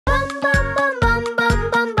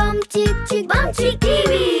Bumcheek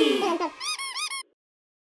TV.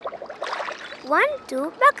 1,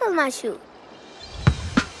 2, buckle my shoe.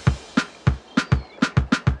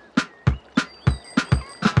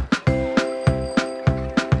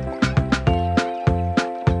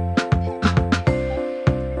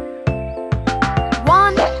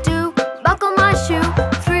 1, 2, buckle my shoe.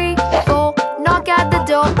 3, 4, knock at the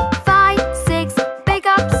door. 5, 6, pick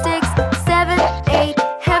up sticks. 7, 8,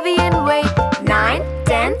 heavy in weight. 9,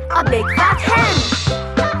 10, a big fat hen.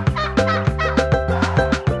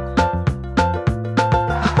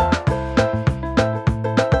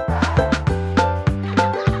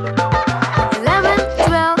 11,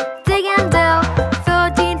 12, dig and delve.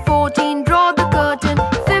 13, 14, draw the curtain.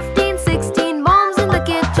 15, 16, mom's in the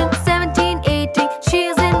kitchen. 17, 18,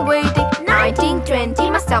 she's in waiting. 19, 20,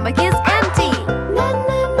 my stomach is empty.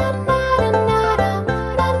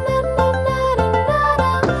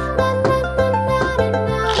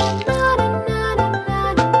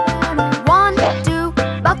 1, 2,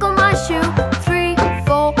 buckle my shoe. 3,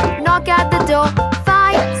 4, knock at the door.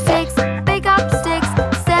 5, 6, pick up sticks.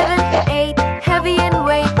 7, 8, heavy in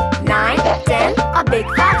weight. 9, 10, a big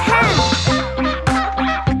fat hen.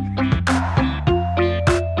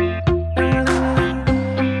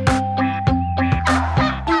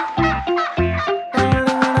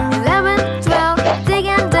 11, 12, dig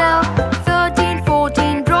and delve. 13,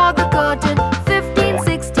 14, draw the curtain. 15,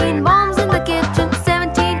 16, mom's in the kitchen.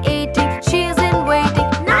 17, 18, she's in waiting.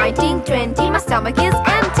 19, 20, my stomach is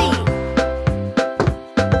empty.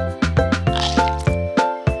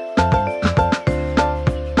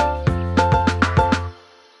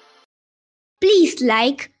 Please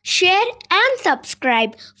like, share and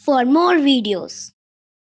subscribe for more videos.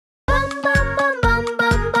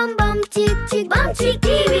 Bumcheek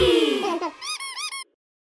TV.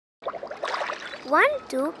 1,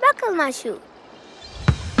 2, buckle my shoe.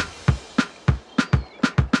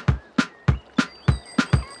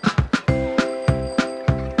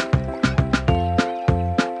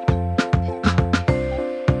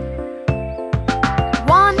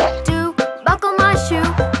 1, 2, buckle my shoe.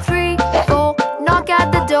 3, 4, knock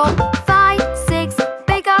at the door. 5, 6,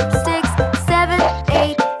 pick up sticks. 7,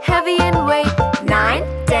 8, heavy in weight. 9,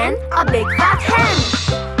 10, a big fat hen.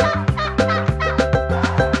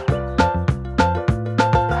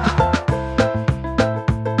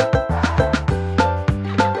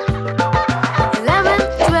 11,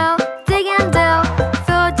 12, dig and delve.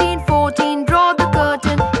 13, 14, draw the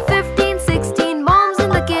curtain. 15, 16, mom's in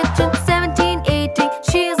the kitchen. 17, 18,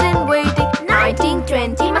 she's in waiting. 19,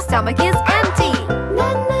 20, my stomach is empty.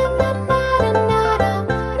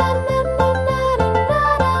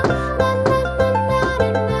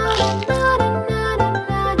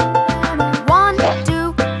 1,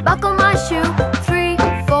 2, buckle my shoe. 3,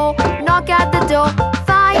 4, knock at the door.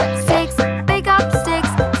 5, 6, pick up sticks.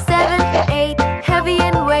 7, 8, heavy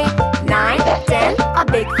in weight. 9, 10, a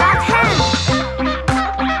big fat hen.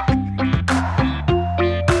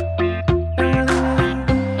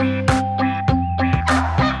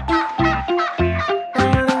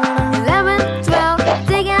 11, 12,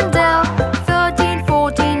 dig and delve. 13,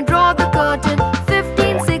 14, draw the curtain.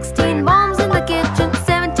 15, 16, mom's in the kitchen.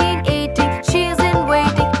 17, 18, she's in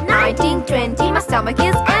waiting. 19, 20, my stomach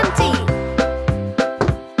is empty.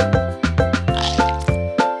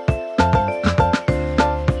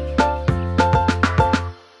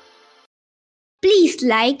 Please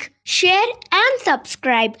like, share and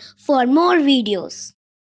subscribe for more videos.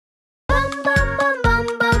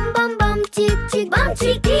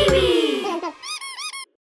 Bumcheek TV.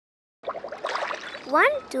 1,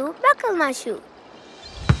 2, buckle my shoe.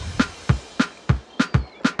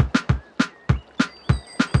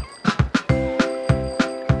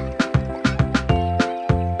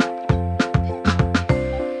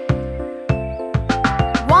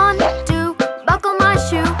 1, 2, buckle my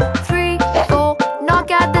shoe. 3, 4, knock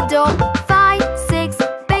at the door. 5, 6,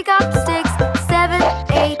 pick up sticks. 7,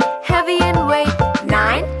 8, heavy in weight.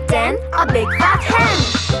 9, 10, a big fat hen.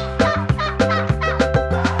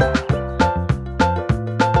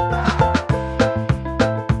 11,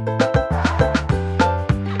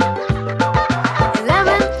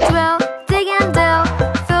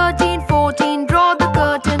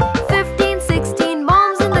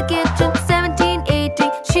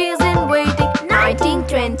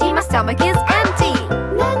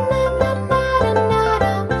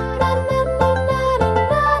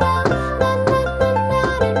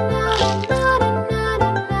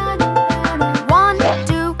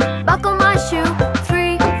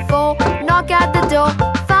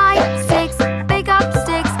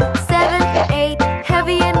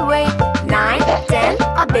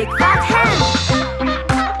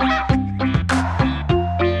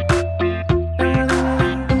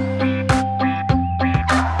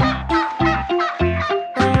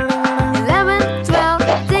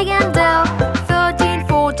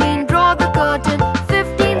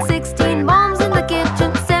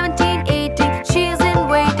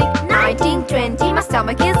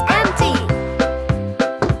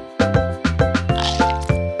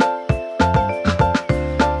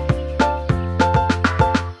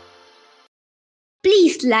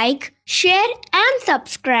 Please like, share and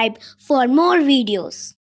subscribe for more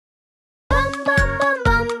videos. Bum bum bum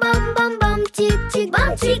bum bum bum bum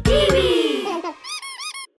Bumcheek TV.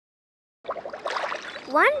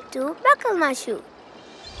 1, 2, buckle my shoe.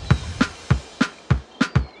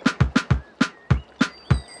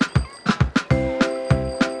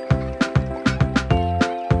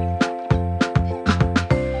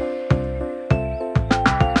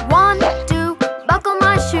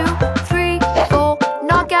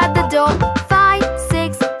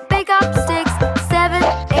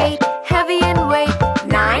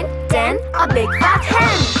 Big fat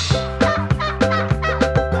hen.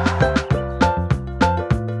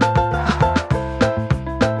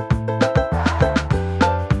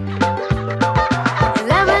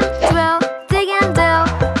 11, 12, dig and delve.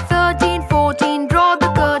 13, 14, draw the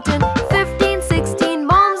curtain. 15, 16,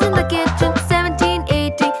 mom's in the kitchen. 17,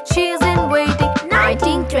 18, she's in waiting.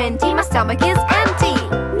 19, 20, my stomach is empty.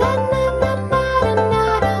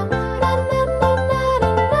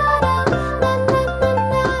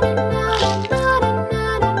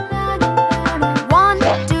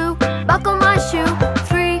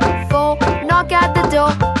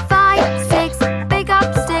 5, 6, pick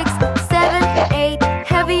up sticks. 7, 8,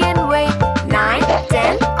 heavy in weight. 9,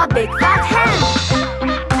 10, a big fat hen.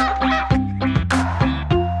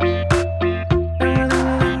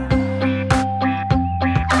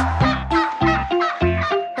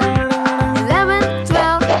 11,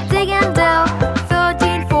 12, dig and delve.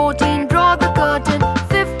 13, 14, draw the curtain.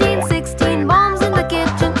 15, 16, mom's in the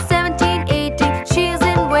kitchen. 17, 18, she's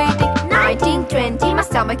in waiting. 19, 20, my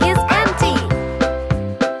stomach is empty.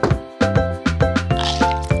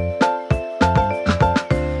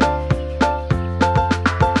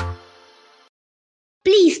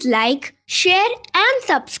 Please like, share and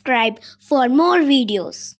subscribe for more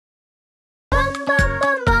videos. Bum bum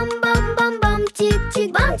bum bum bum bum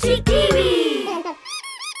Bumcheek TV.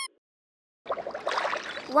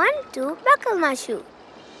 1, 2, buckle my shoe.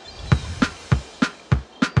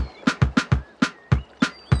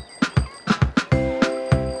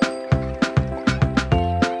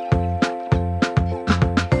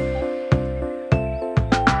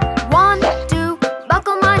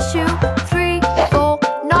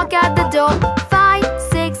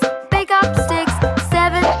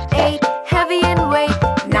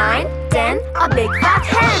 A big fat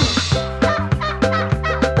hen.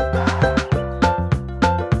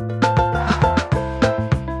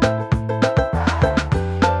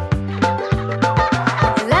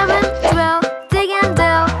 11, 12, dig and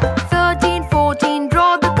delve. 13, 14,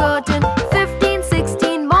 draw the curtain. 15,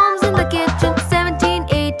 16, mom's in the kitchen. 17,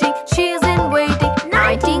 18, she's in waiting.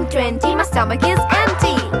 19, 20, my stomach is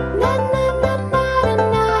empty.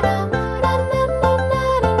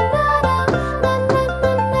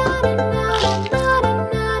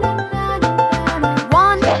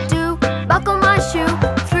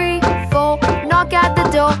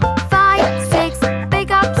 5, 6,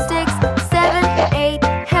 pick up sticks. 7, 8,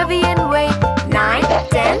 heavy in weight. 9,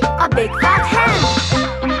 10, a big fat hen.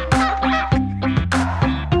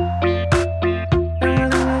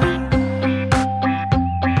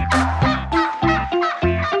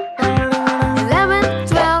 11,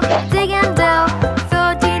 12, dig and delve.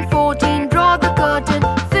 13, 14, draw the curtain.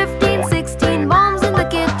 15, 16, mom's in the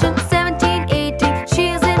kitchen. 17, 18,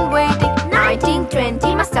 she's in waiting. 19,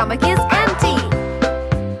 20, my stomach is empty.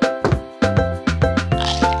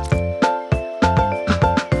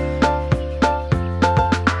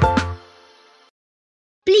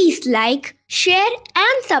 Please like, share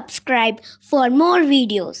and subscribe for more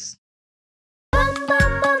videos. Bum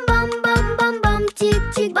bum bum bum bum bum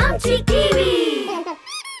Bumcheek TV.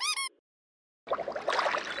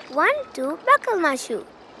 1, 2, buckle my shoe.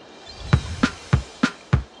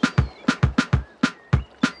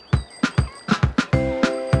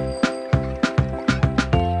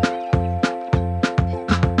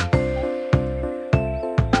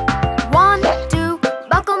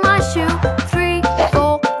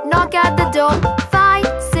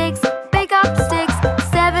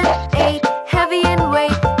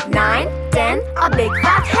 A big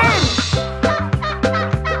fat hen.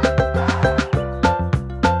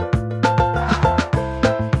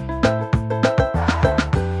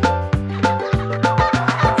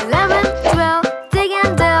 11, 12, dig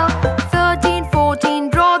and delve. 13, 14,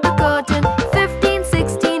 draw the curtain. 15,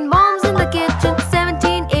 16, mom's in the kitchen.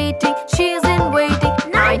 17, 18, she's in waiting.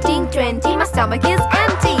 19, 20, my stomach is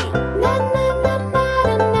empty.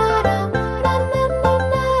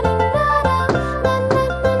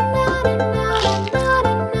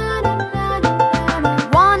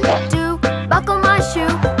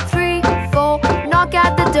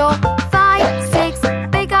 5, 6,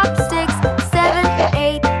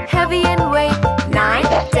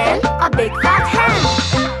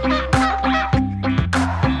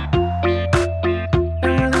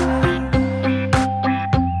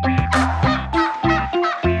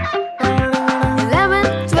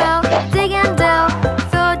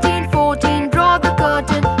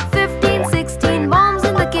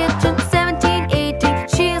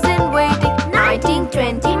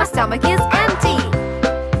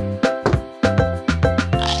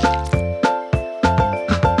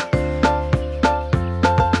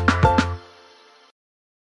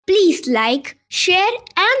 like, share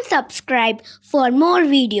and subscribe for more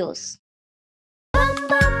videos. Bum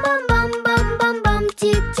bum bum bum bum bum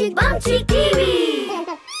Bumcheek, Bumcheek TV.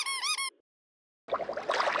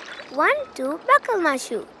 1, 2, buckle my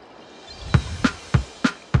shoe.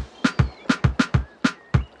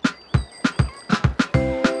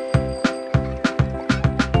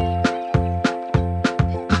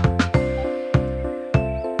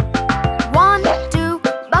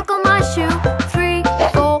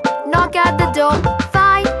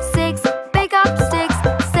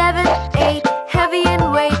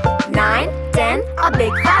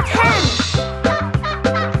 Big fat hen.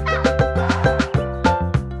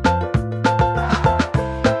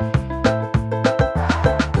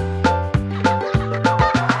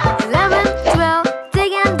 11, 12,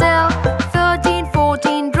 dig and delve. 13,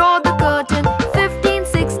 14, draw the curtain. 15,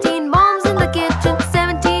 16, mom's in the kitchen.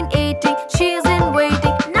 17, 18, she's in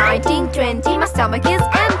waiting. 19, 20, my stomach is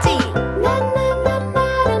empty.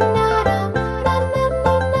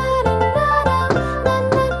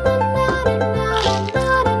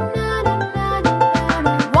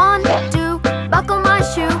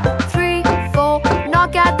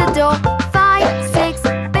 5, 6,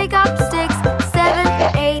 pick up sticks. 7,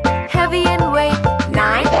 8, heavy in weight.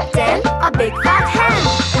 9, 10, a big fat hen.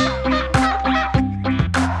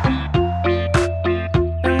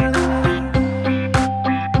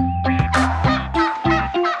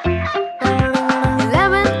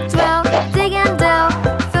 11, 12, dig and delve.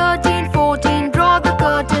 13, 14, draw the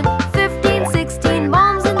curtain. 15, 16,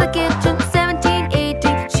 mom's in the kitchen. 17,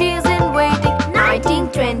 18, she's in waiting. 19,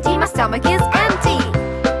 20, my stomach is empty.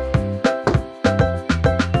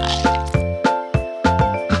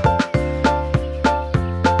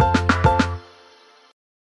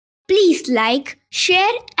 Please like,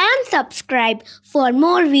 share and subscribe for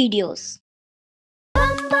more videos.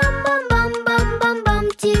 Bum bum bum bum bum bum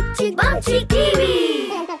Bumcheek, Bumcheek TV.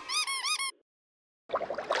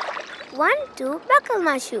 1, 2, buckle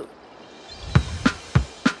my shoe.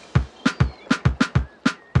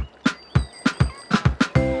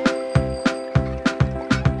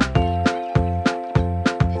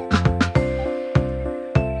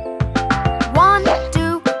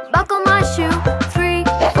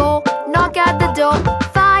 Door.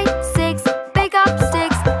 5, 6, pick up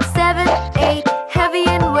sticks. 7, 8, heavy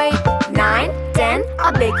in weight. 9, 10,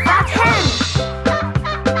 a big fat hen.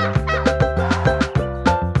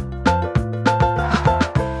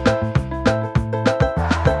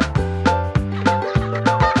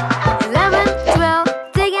 11, 12,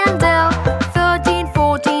 dig and delve. 13,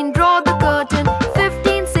 14, draw the curtain.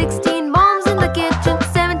 15, 16, mom's in the kitchen.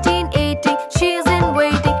 17, 18, she's in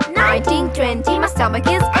waiting. 19, 20, my stomach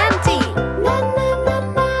is empty.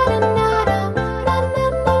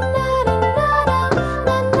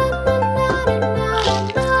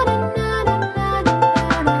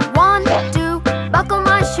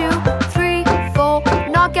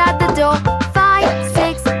 5,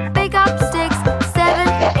 6, pick up sticks. 7,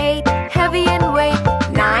 8, heavy in weight.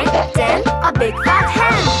 9, 10, a big fat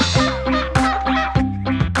hen.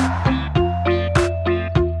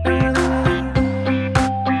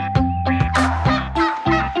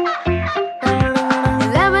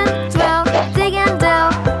 11, 12, dig and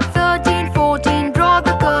delve. 13, 14, draw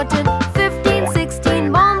the curtain. 15,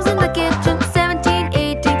 16, mom's in the kitchen. 17,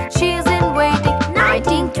 18, she's in waiting.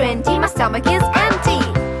 19, 20, my stomach is empty.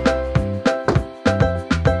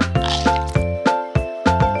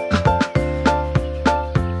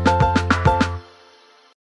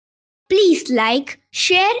 Please like,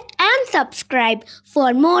 share and subscribe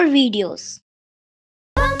for more videos.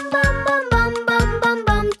 Bum bum bum bum bum bum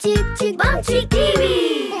Bumcheek, Bumcheek TV.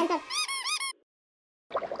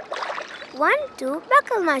 1, 2,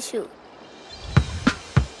 buckle my shoe.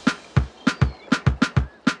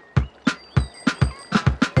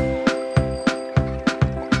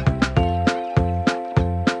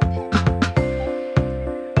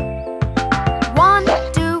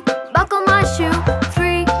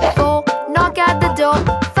 Door.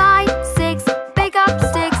 5, 6, pick up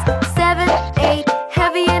sticks. 7, 8,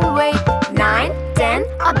 heavy in weight. 9, 10,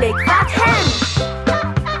 a big fat hen.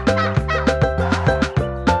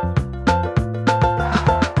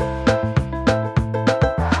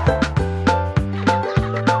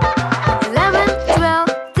 11, 12,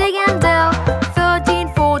 dig and delve.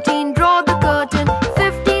 13, 14, draw the curtain.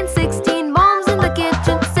 15, 16, mom's in the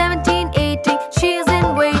kitchen. 17, 18, she's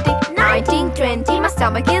in waiting. 19, 20, my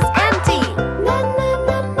stomach is empty. 11,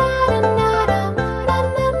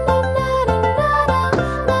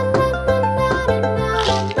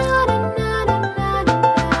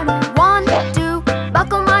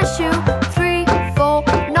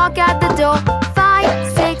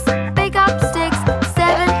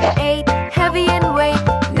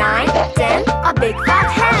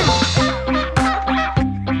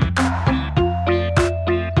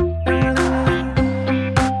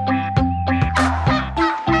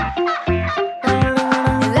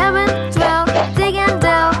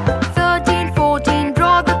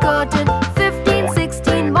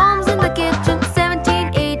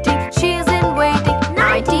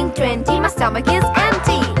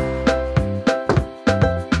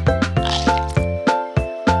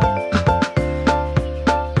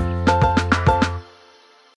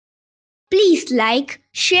 Please like,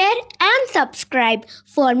 share and subscribe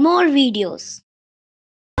for more videos.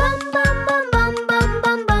 Bum bum bum bum bum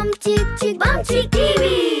bum Bumcheek TV.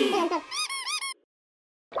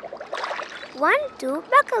 1, 2,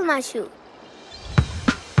 buckle my shoe.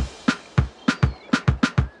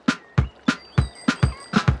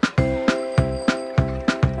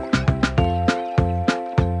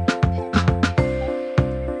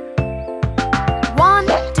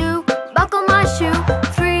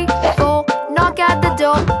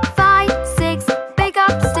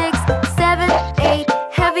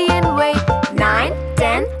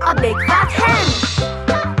 A big fat hen.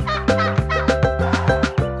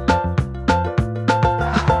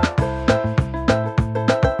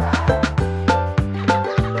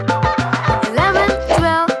 11,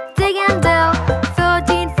 12, dig and delve.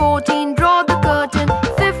 13, 14, draw the curtain.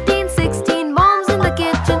 15, 16, mom's in the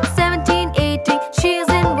kitchen. 17, 18, she's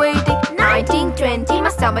in waiting. 19, 20, my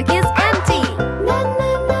stomach is empty.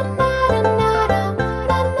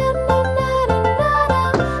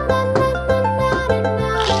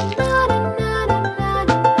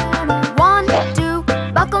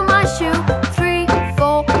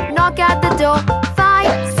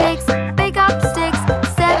 5, 6, pick up sticks.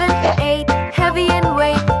 7, 8, heavy in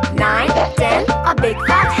weight. 9, 10, a big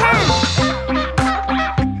fat hen.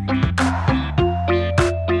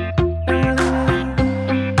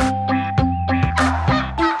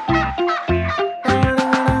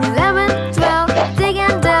 11, 12, dig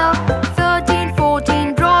and delve. 13,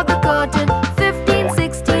 14, draw the curtain. 15,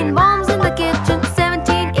 16, mom's in the kitchen.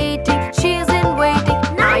 17, 18, she's in waiting.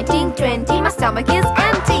 19, 20, my stomach is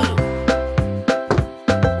empty.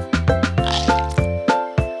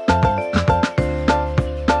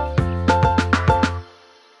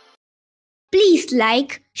 Please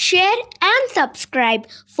like, share and subscribe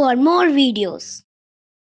for more videos.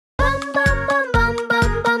 Bum bum bum bum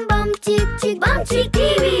bum bum Bumcheek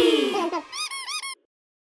TV.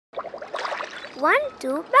 1,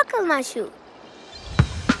 2, buckle my shoe.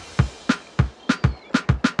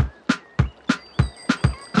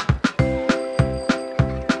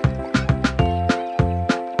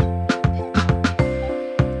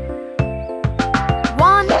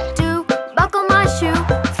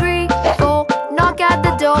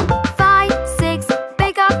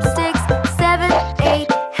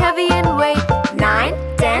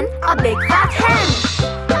 A big fat hen.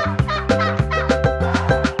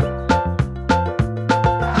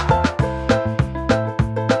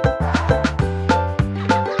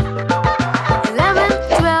 11,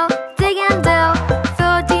 12, dig and delve.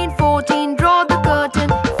 13, 14, draw the curtain.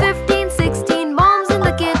 15, 16, mom's in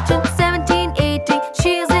the kitchen. 17, 18,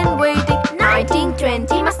 she's in waiting. 19,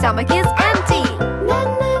 20, my stomach is empty.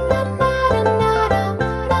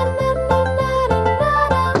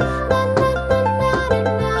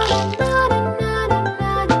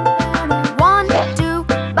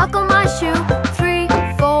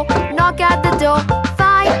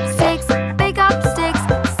 5, 6, pick up sticks.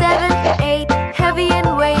 7, 8, heavy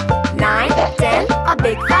in weight. 9, 10, a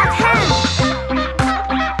big fat hen.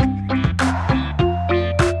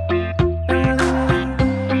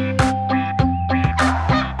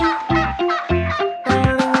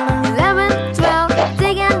 11, 12,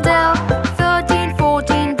 dig and delve. 13,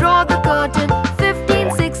 14, draw the curtain.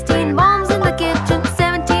 15, 16, mom's in the kitchen.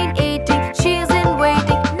 17, 18, she's in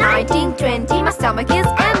waiting. 19, 20, my stomach is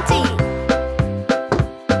empty.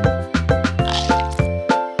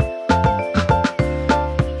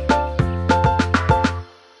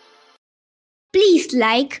 Please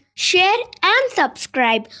like, share and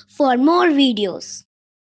subscribe for more videos.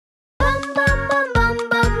 Bum bum bum bum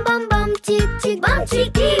bum bum Bumcheek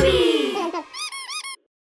TV.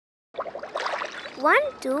 1,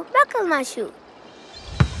 2, buckle my shoe.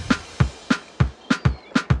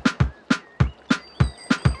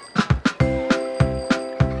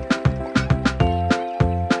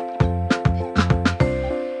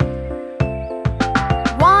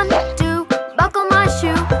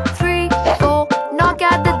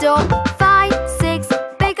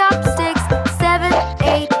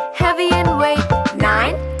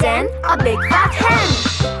 A big fat hen.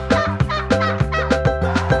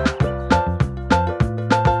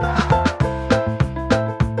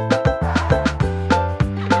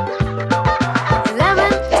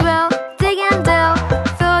 11, 12, dig and delve.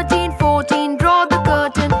 13, 14, draw the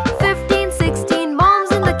curtain. 15, 16,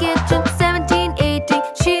 mom's in the kitchen. 17, 18,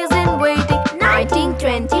 she's in waiting. 19,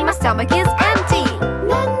 20, my stomach is empty.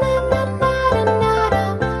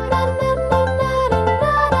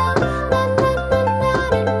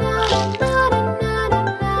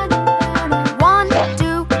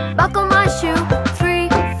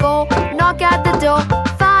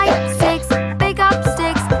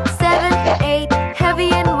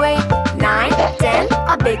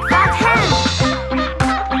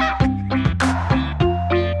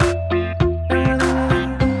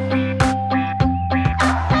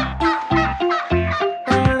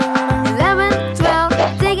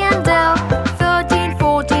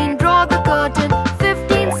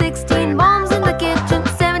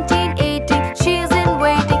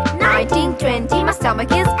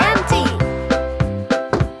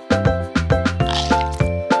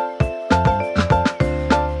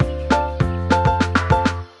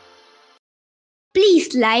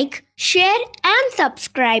 Please like, share and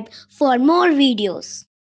subscribe for more videos.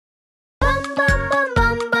 Bum bum bum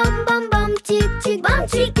bum bum bum bum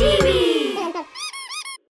Bumcheek TV.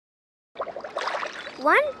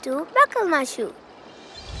 1, 2, buckle my shoe.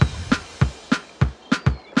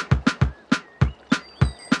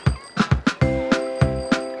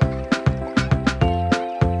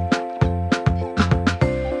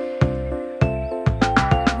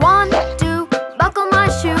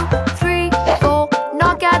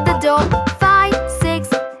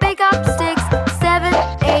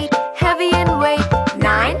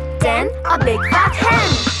 Big fat hen.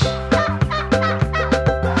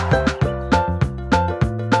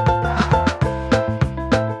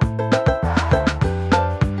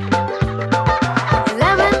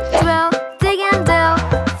 11, 12, dig and delve.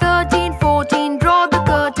 13, 14, draw the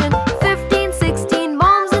curtain. 15, 16,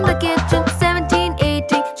 mom's in the kitchen. 17,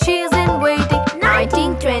 18, she's in waiting.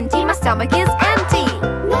 19, 20, my stomach is empty.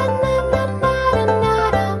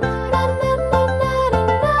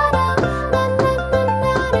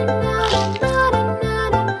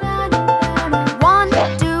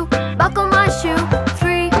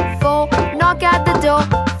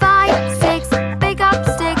 5, 6, pick up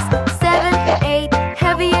sticks. 7, 8,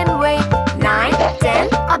 heavy in weight. 9, 10,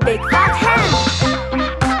 a big fat hen.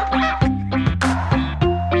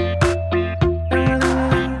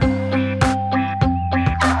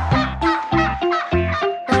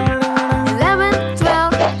 11,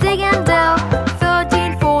 12, dig and delve.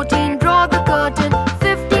 13, 14, draw the curtain.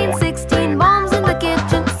 15, 16, mom's in the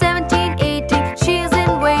kitchen. 17, 18, she's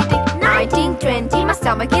in waiting. 19, 20, my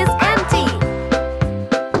stomach is empty.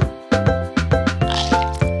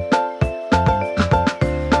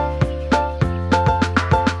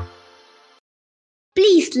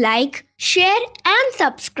 Please like, share and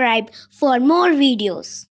subscribe for more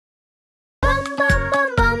videos. Bum bum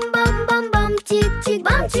bum bum bum bum Bumcheek TV.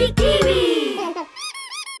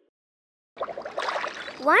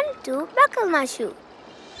 1, 2, buckle my shoe.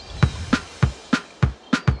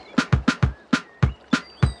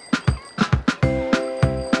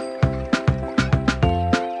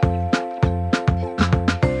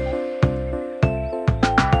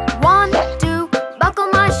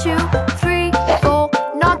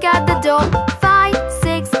 Door. 5,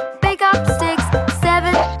 6, pick up sticks.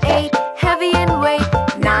 7, 8, heavy in weight.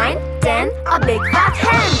 9, 10, a big fat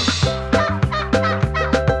hen.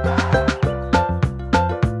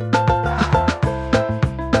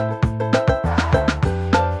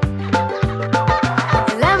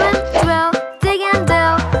 11, 12, dig and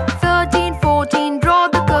delve. 13, 14, draw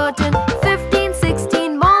the curtain. 15,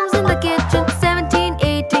 16, mom's in the kitchen. 17,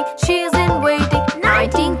 18, she's in waiting.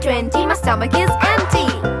 19, 20, my stomach is empty.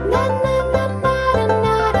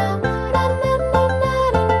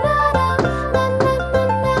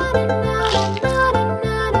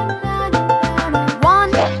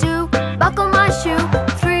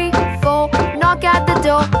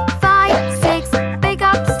 5, 6, pick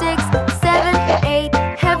up sticks. 7, 8,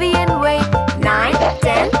 heavy in weight. 9,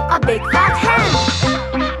 10, a big fat hen.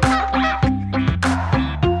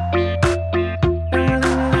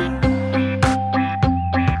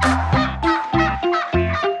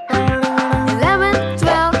 11,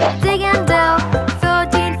 12, dig and delve.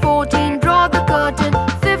 13, 14, draw the curtain.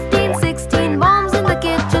 15, 16, mom's in the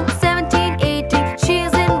kitchen. 17, 18,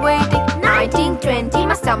 she's in waiting. 19, 20,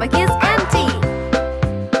 my stomach is empty.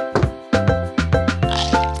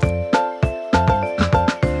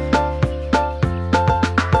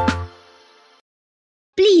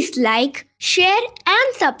 Please like, share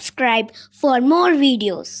and subscribe for more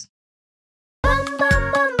videos. Bum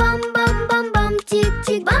bum bum bum bum bum Bumcheek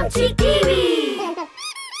TV.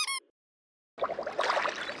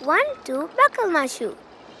 1, 2, buckle my shoe.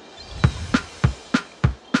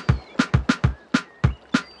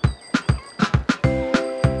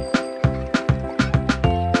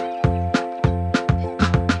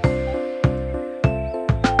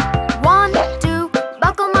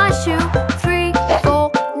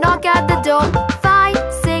 Door. 5,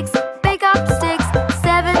 6, pick up sticks.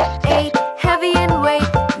 7, 8, heavy in weight.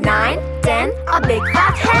 9, 10, a big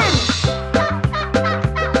fat hen.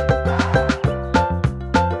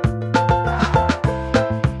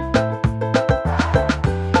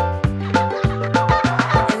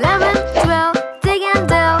 11, 12, dig and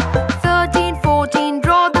delve. 13, 14,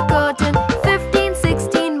 draw the curtain. 15,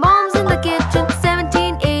 16, mom's in the kitchen.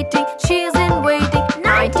 17, 18, she's in waiting.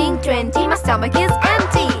 19, 20, my stomach is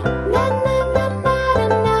empty.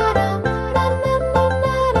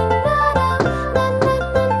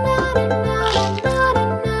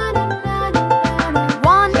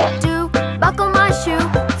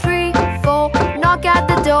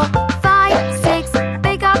 5, 6,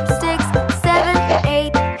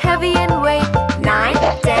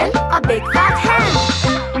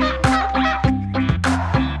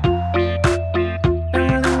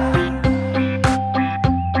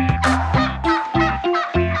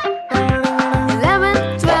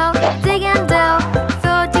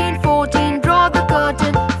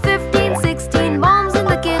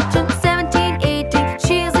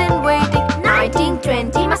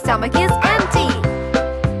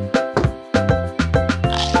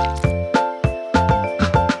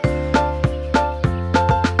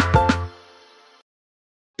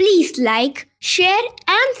 like, share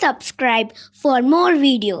and subscribe for more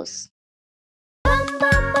videos. Bum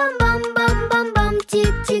bum bum bum bum bum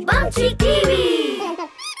Bumcheek, Bumcheek TV.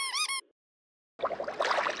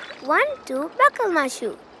 1, 2, buckle my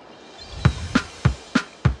shoe.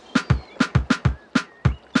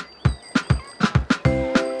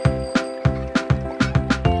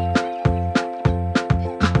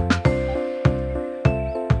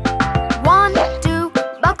 1, 2,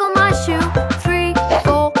 buckle my shoe. 3,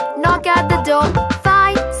 4, knock at the door.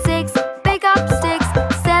 5, 6, pick up sticks.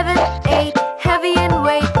 7, 8, heavy in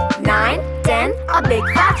weight. 9, 10, a big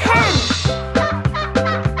fat hen.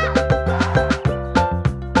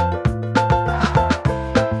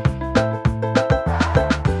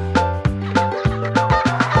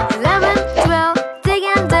 11, 12, dig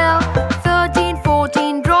and delve. 13,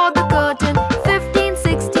 14, draw the curtain. 15,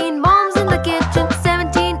 16, mom's in the kitchen.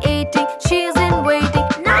 17, 18, she's in waiting.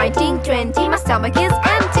 19, 20, my stomach is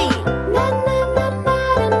empty.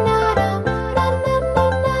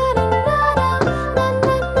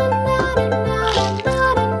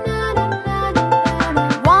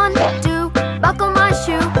 1, 2, buckle my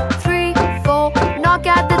shoe. 3, 4, knock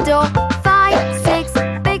at the door. 5, 6,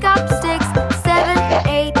 pick up sticks. 7,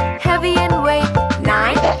 8, heavy in weight.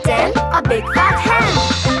 9, 10, a big fat hen.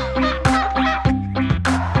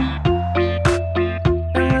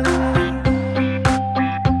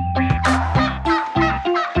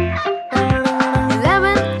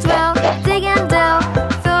 11, 12, dig and delve.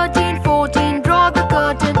 13, 14, draw the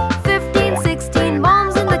curtain. 15, 16,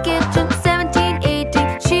 mom's in the kitchen. 17,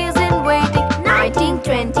 18, she's in waiting. 19,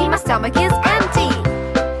 20, my stomach is empty.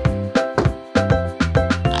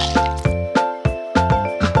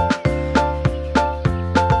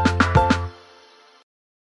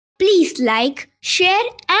 Please like, share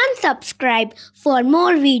and subscribe for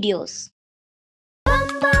more videos. Bum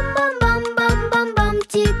bum bum bum bum bum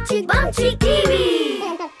Bumcheek, Bumcheek TV.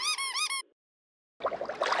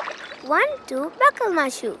 1, 2, buckle my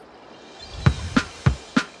shoe.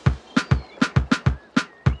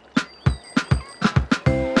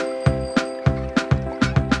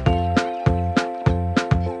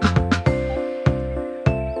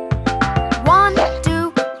 1,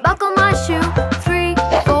 2, buckle my shoe. 3,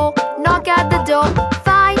 4, knock at the door.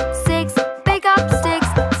 5, 6, pick up sticks.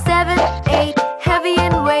 7, 8, heavy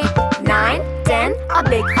in weight. 9, 10, a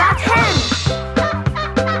big fat hen.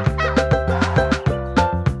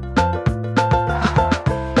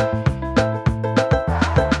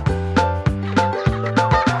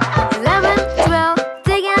 11, 12,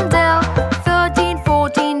 dig and delve. 13,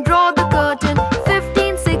 14, draw the curtain.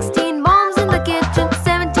 15, 16, mom's in the kitchen.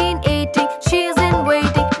 17, 18, she's in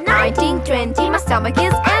waiting. 19, 20, my stomach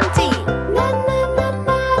is empty.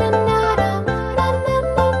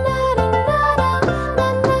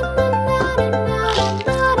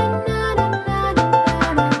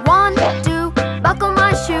 1, 2, buckle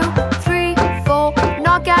my shoe. 3, 4,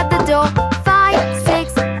 knock at the door. 5,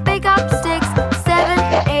 6, pick up sticks.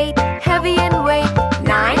 7, 8, heavy in weight.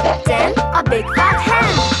 9, 10, a big fat hen.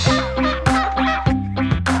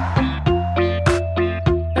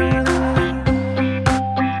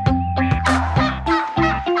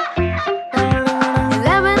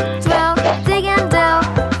 11, 12, dig and delve.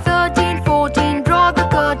 13, 14, draw the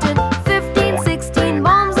curtain. 15, 16,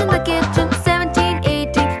 mom's in the kitchen. 17,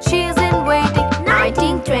 18, she's in waiting.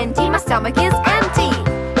 19, 20, my stomach is empty.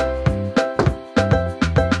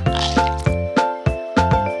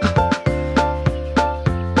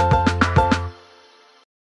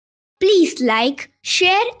 Please like,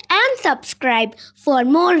 share and subscribe for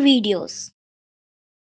more videos.